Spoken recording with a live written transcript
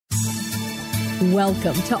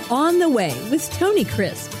Welcome to On the Way with Tony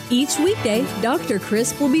Crisp. Each weekday, Dr.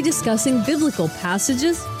 Crisp will be discussing biblical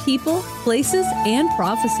passages, people, places, and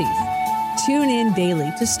prophecies. Tune in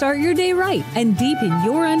daily to start your day right and deepen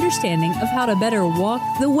your understanding of how to better walk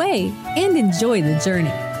the way and enjoy the journey.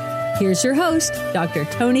 Here's your host, Dr.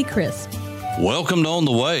 Tony Crisp. Welcome to On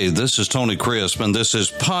the Way. This is Tony Crisp, and this is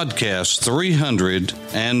podcast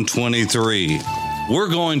 323. We're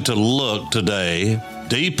going to look today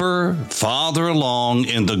deeper, farther along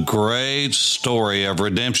in the great story of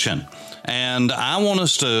redemption. And I want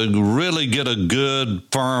us to really get a good,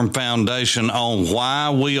 firm foundation on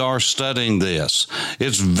why we are studying this.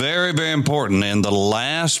 It's very, very important. In the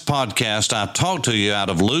last podcast, I talked to you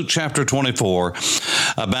out of Luke chapter 24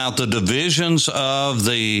 about the divisions of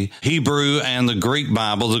the Hebrew and the Greek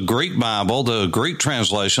Bible. The Greek Bible, the Greek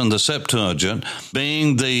translation, the Septuagint,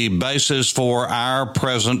 being the basis for our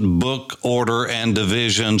present book order and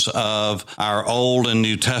divisions of our Old and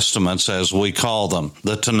New Testaments, as we call them.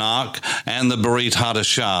 The Tanakh and the Brit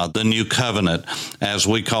Hadashah, the New Covenant, as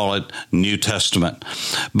we call it, New Testament.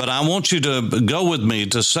 But I want you to go with me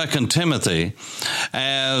to 2 Timothy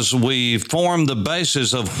as we form the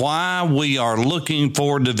basis of why we are looking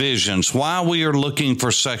for divisions, why we are looking for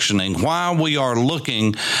sectioning, why we are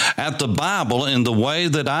looking at the Bible in the way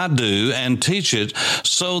that I do and teach it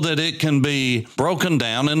so that it can be broken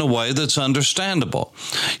down in a way that's understandable.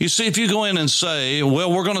 You see, if you go in and say,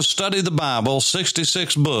 well, we're going to study the Bible,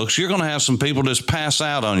 66 books, you're going to have some people just pass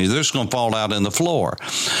out on you. They're just going to fall out in the floor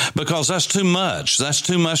because that's too much. That's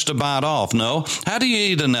too much to bite off. No. How do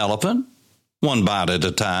you eat an elephant? One bite at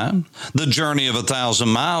a time. The journey of 1,000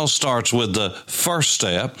 miles starts with the first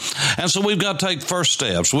step. And so we've got to take first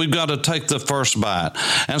steps. We've got to take the first bite.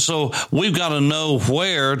 And so we've got to know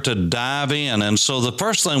where to dive in. And so the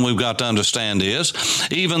first thing we've got to understand is,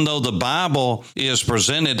 even though the Bible is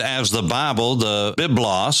presented as the Bible, the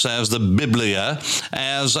Biblos, as the Biblia,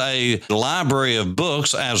 as a library of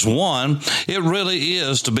books, as one, it really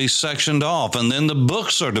is to be sectioned off. And then the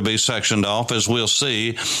books are to be sectioned off, as we'll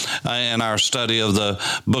see in our study of the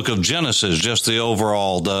book of Genesis, just the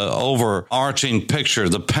overarching picture,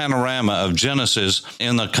 the panorama of Genesis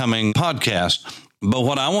in the coming podcast. But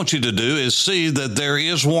what I want you to do is see that there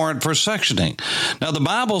is warrant for sectioning. Now, the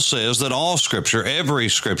Bible says that all Scripture, every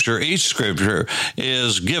Scripture, each Scripture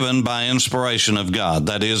is given by inspiration of God.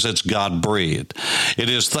 That is, it's God-breathed.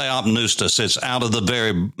 It is theopneustos. It's out of the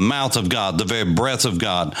very mouth of God, the very breath of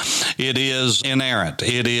God. It is inerrant.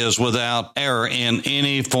 It is without error in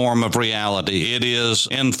any form of reality. It is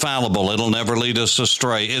infallible. It'll never lead us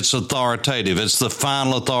astray. It's authoritative. It's the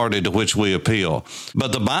final authority to which we appeal.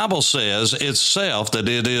 But the Bible says itself that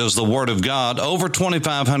it is the Word of God over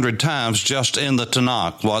 2,500 times just in the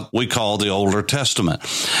Tanakh, what we call the Older Testament.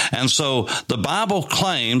 And so the Bible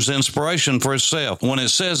claims inspiration for itself. When it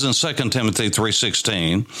says in 2 Timothy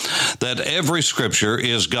 3:16 that every Scripture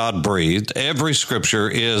is God-breathed, every Scripture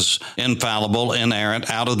is infallible, inerrant,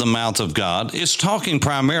 out of the mouth of God, it's talking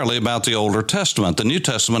primarily about the Older Testament. The New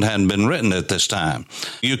Testament hadn't been written at this time.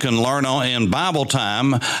 You can learn in Bible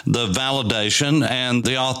time the validation and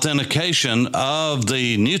the authentication of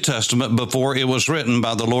the New Testament before it was written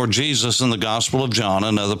by the Lord Jesus in the Gospel of John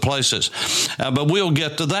and other places. But we'll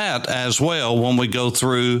get to that as well when we go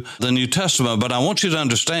through the New Testament. But I want you to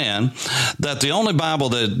understand that the only Bible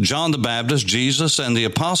that John the Baptist, Jesus, and the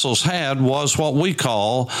apostles had was what we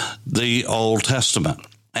call the Old Testament.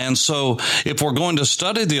 And so if we're going to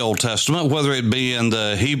study the Old Testament, whether it be in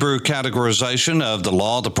the Hebrew categorization of the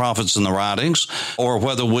law, the prophets, and the writings, or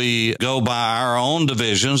whether we go by our own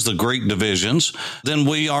divisions, the Greek divisions, then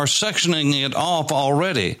we are sectioning it off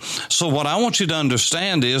already. So what I want you to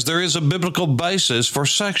understand is there is a biblical basis for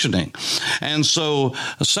sectioning. And so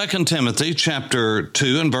 2 Timothy chapter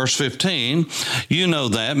 2 and verse 15, you know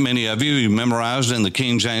that, many of you memorized in the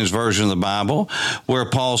King James Version of the Bible, where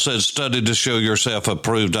Paul said, study to show yourself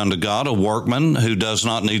approved unto God, a workman who does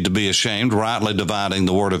not need to be ashamed, rightly dividing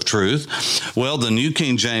the word of truth. Well, the New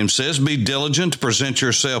King James says, be diligent to present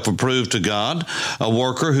yourself approved to God, a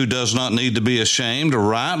worker who does not need to be ashamed,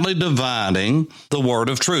 rightly dividing the word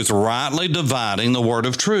of truth, rightly dividing the word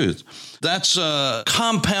of truth. That's a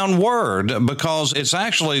compound word because it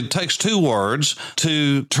actually takes two words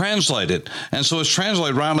to translate it. And so it's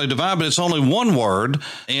translated rightly divide, but it's only one word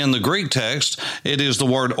in the Greek text. It is the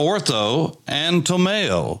word ortho and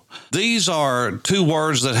tomeo. These are two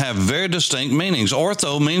words that have very distinct meanings.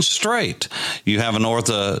 Ortho means straight. You have an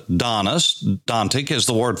orthodontist. Dontic is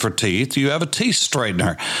the word for teeth. You have a teeth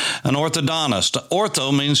straightener, an orthodontist.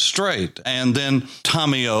 Ortho means straight. And then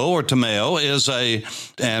tomeo or tomeo is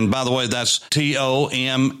and by the way, that's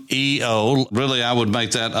Tomeo. Really, I would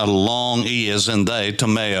make that a long E as in they,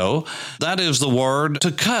 tomeo. That is the word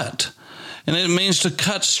to cut, and it means to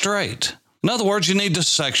cut straight. In other words, you need to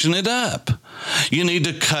section it up. You need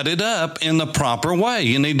to cut it up in the proper way.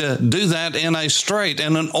 You need to do that in a straight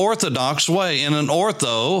and an orthodox way, in an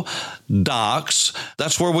orthodox.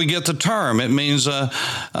 That's where we get the term. It means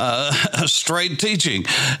straight teaching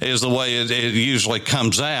is the way it usually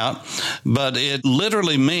comes out. But it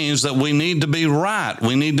literally means that we need to be right.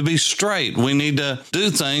 We need to be straight. We need to do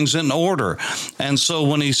things in order. And so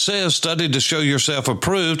when he says, study to show yourself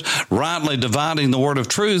approved, rightly dividing the word of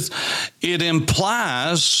truth, it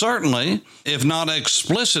implies certainly, if not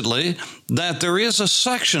explicitly, that there is a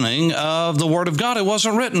sectioning of the Word of God. It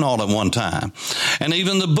wasn't written all at one time. And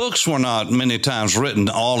even the books were not many times written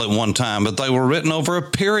all at one time, but they were written over a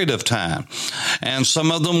period of time. And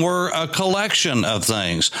some of them were a collection of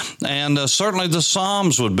things. And certainly the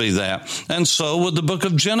Psalms would be that. And so would the book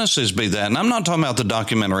of Genesis be that. And I'm not talking about the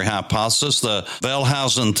documentary hypothesis, the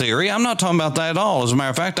Wellhausen theory. I'm not talking about that at all. As a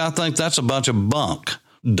matter of fact, I think that's a bunch of bunk.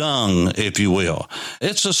 Dung, if you will.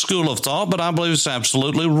 It's a school of thought, but I believe it's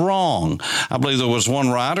absolutely wrong. I believe there was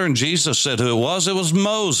one writer, and Jesus said who it was. It was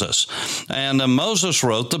Moses. And Moses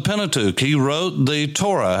wrote the Pentateuch. He wrote the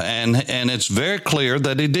Torah, and it's very clear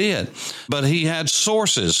that he did. But he had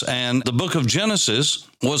sources, and the book of Genesis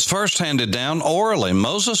was first handed down orally.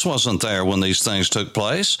 Moses wasn't there when these things took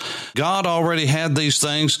place. God already had these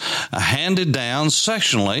things handed down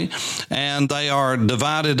sectionally, and they are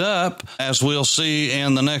divided up, as we'll see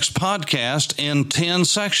in the next podcast, in 10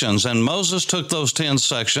 sections. And Moses took those 10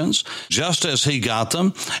 sections just as he got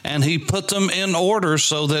them, and he put them in order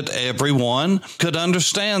so that everyone could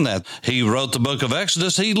understand that. He wrote the book of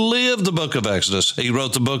Exodus. He lived the book of Exodus. He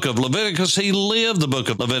wrote the book of Leviticus. He lived the book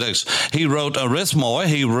of Leviticus. He wrote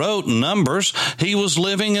Arithmoi. He wrote Numbers. He was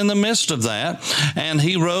living in the midst of that. And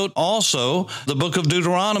he wrote also the book of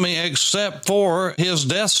Deuteronomy, except for his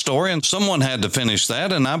death story. And someone had to finish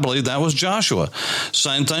that, and I believe that was Joshua.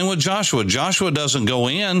 Same thing with Joshua. Joshua doesn't go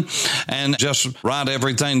in and just write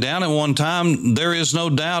everything down at one time. There is no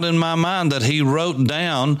doubt in my mind that he wrote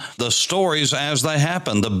down the stories as they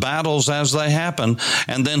happened, the battles as they happened,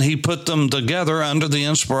 and then he put them together under the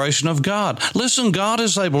inspiration of God. Listen, God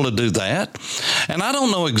is able to do that. And I don't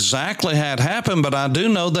know exactly how it happened, but I do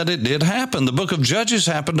know that it did happen. The book of Judges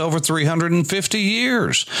happened over 350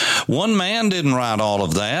 years. One man didn't write all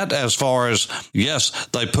of that as far as, yes,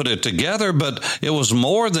 they put it together, but it was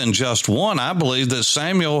more than just one. I believe that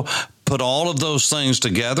Samuel put all of those things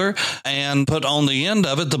together and put on the end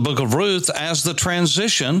of it the book of Ruth as the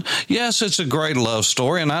transition. Yes, it's a great love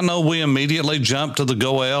story, and I know we immediately jump to the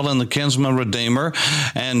Goel and the kinsman redeemer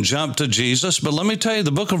and jump to Jesus, but let me tell you,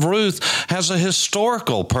 the book of Ruth has a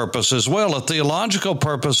historical purpose as well, a theological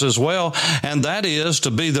purpose as well, and that is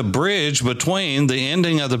to be the bridge between the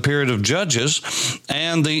ending of the period of Judges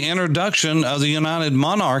and the introduction of the United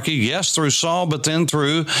Monarchy, yes, through Saul, but then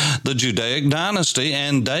through the Judaic dynasty.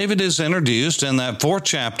 And David is introduced in that 4th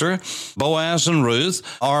chapter. Boaz and Ruth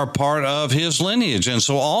are part of his lineage. And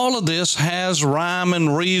so all of this has rhyme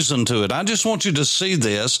and reason to it. I just want you to see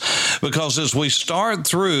this, because as we start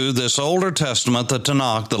through this Older Testament, the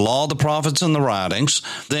Tanakh, the law, the prophets, and the writings,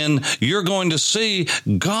 then you're going to see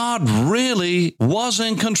God really was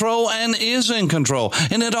in control and is in control.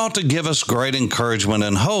 And it ought to give us great encouragement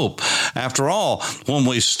and hope. After all, when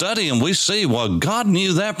we study and we see, well, God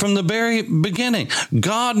knew that from the very beginning.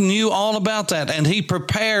 God knew all about that, and he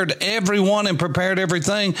prepared everyone and prepared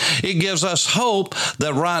everything. It gives us hope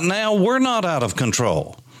that right now we're not out of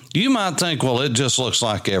control. You might think, well, it just looks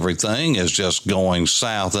like everything is just going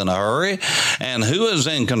south in a hurry. And who is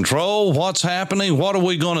in control? What's happening? What are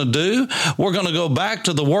we going to do? We're going to go back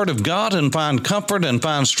to the Word of God and find comfort and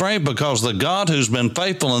find strength, because the God who's been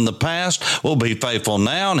faithful in the past will be faithful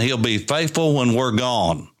now, and he'll be faithful when we're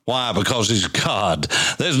gone. Why? Because he's God.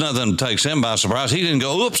 There's nothing that takes him by surprise. He didn't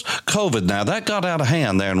go, oops, COVID now. That got out of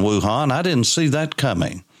hand there in Wuhan. I didn't see that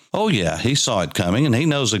coming. Oh, yeah, he saw it coming, and he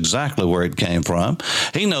knows exactly where it came from.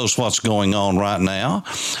 He knows what's going on right now.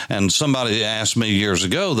 And somebody asked me years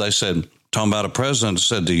ago, they said, talking about a president,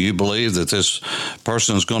 said, do you believe that this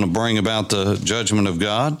person is going to bring about the judgment of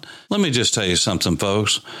God? Let me just tell you something,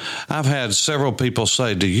 folks. I've had several people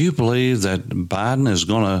say, do you believe that Biden is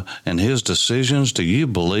going to, and his decisions, do you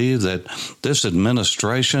believe that this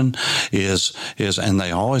administration is, and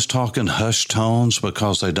they always talk in hushed tones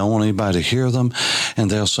because they don't want anybody to hear them. And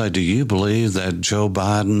they'll say, do you believe that Joe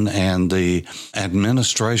Biden and the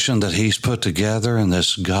administration that he's put together in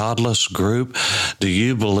this godless group, do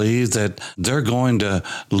you believe that they're going to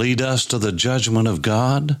lead us to the judgment of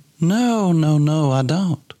God? No, I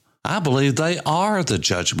don't. I believe they are the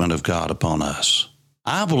judgment of God upon us.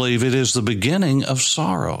 I believe it is the beginning of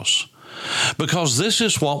sorrows, because this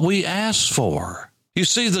is what we asked for. You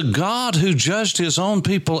see, the God who judged his own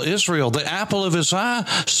people, Israel, the apple of his eye,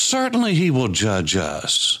 certainly he will judge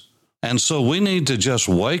us. And so we need to just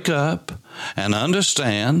wake up and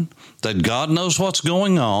understand that God knows what's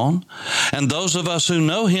going on. And those of us who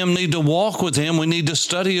know him need to walk with him. We need to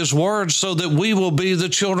study his word so that we will be the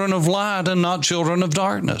children of light and not children of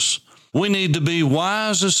darkness. We need to be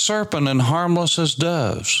wise as serpent and harmless as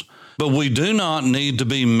doves. But we do not need to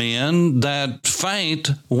be men that faint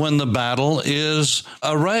when the battle is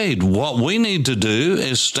arrayed. What we need to do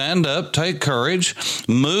is stand up, take courage,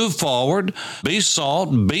 move forward, be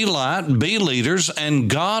salt, be light, be leaders, and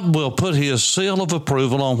God will put his seal of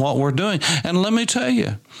approval on what we're doing. And let me tell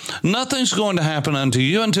you, nothing's going to happen unto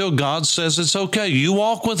you until God says it's okay. You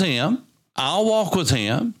walk with him, I'll walk with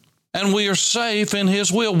him. And we are safe in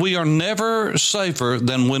his will. We are never safer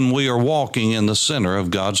than when we are walking in the center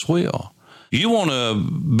of God's will. You want to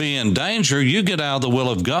be in danger, you get out of the will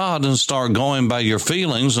of God and start going by your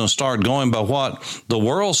feelings and start going by what the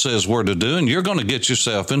world says we're to do, and you're going to get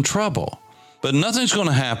yourself in trouble. But nothing's going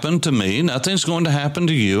to happen to me, nothing's going to happen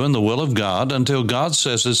to you in the will of God until God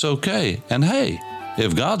says it's okay. And hey,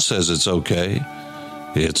 if God says it's okay,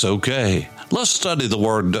 it's okay. Let's study the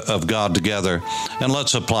Word of God together, and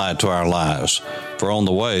let's apply it to our lives. For On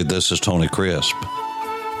the Way, this is Tony Crisp.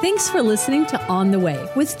 Thanks for listening to On the Way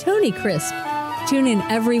with Tony Crisp. Tune in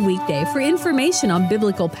every weekday for information on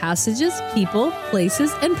biblical passages, people,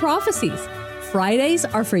 places, and prophecies. Fridays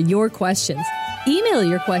are for your questions. Email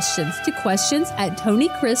your questions to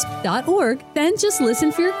questions@tonycrisp.org, then just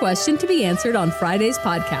listen for your question to be answered on Friday's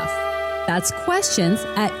podcast. That's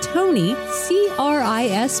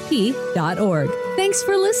questions@tonycrisp.org. Thanks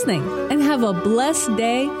for listening, and have a blessed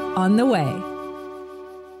day on the way.